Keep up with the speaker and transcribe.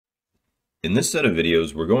In this set of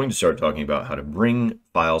videos, we're going to start talking about how to bring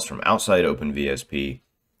files from outside OpenVSP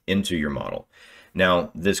into your model. Now,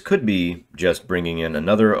 this could be just bringing in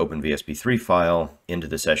another OpenVSP 3 file into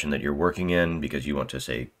the session that you're working in because you want to,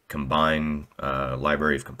 say, combine a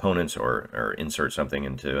library of components or insert something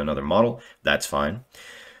into another model. That's fine.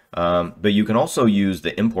 But you can also use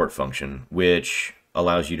the import function, which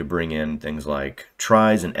allows you to bring in things like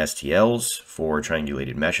tries and STLs for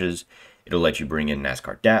triangulated meshes. It'll let you bring in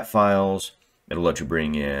NASCAR DAT files. It'll let you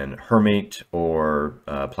bring in Hermit or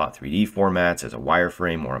Plot3D formats as a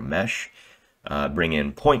wireframe or a mesh. Bring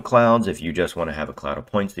in point clouds if you just want to have a cloud of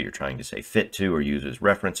points that you're trying to, say, fit to or use as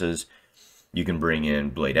references. You can bring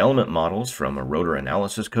in blade element models from a rotor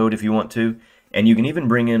analysis code if you want to. And you can even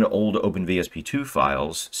bring in old OpenVSP 2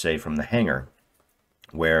 files, say from the hangar,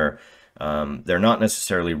 where they're not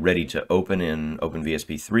necessarily ready to open in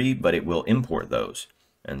OpenVSP 3, but it will import those.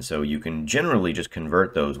 And so you can generally just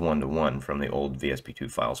convert those one-to-one from the old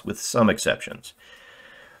VSP2 files, with some exceptions.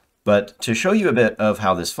 But to show you a bit of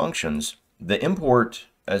how this functions, the import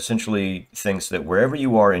essentially thinks that wherever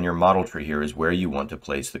you are in your model tree here is where you want to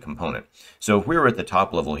place the component. So if we were at the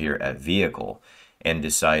top level here at vehicle and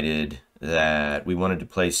decided that we wanted to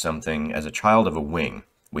place something as a child of a wing,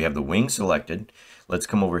 we have the wing selected. Let's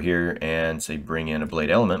come over here and, say, bring in a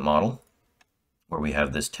blade element model where we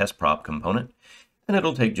have this test prop component. And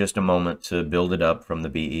it'll take just a moment to build it up from the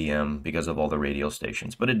BEM because of all the radial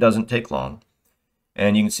stations, but it doesn't take long.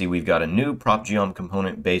 And you can see we've got a new prop geom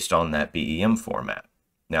component based on that BEM format.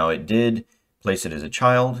 Now, it did place it as a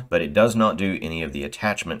child, but it does not do any of the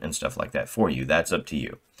attachment and stuff like that for you. That's up to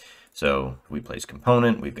you. So we place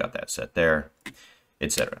component, we've got that set there,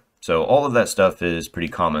 etc. So all of that stuff is pretty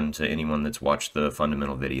common to anyone that's watched the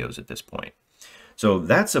fundamental videos at this point. So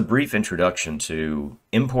that's a brief introduction to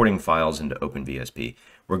importing files into OpenVSP.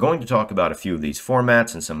 We're going to talk about a few of these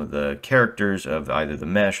formats and some of the characters of either the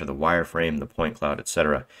mesh or the wireframe, the point cloud,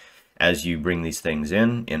 etc. as you bring these things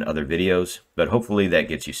in other videos, but hopefully that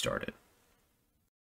gets you started.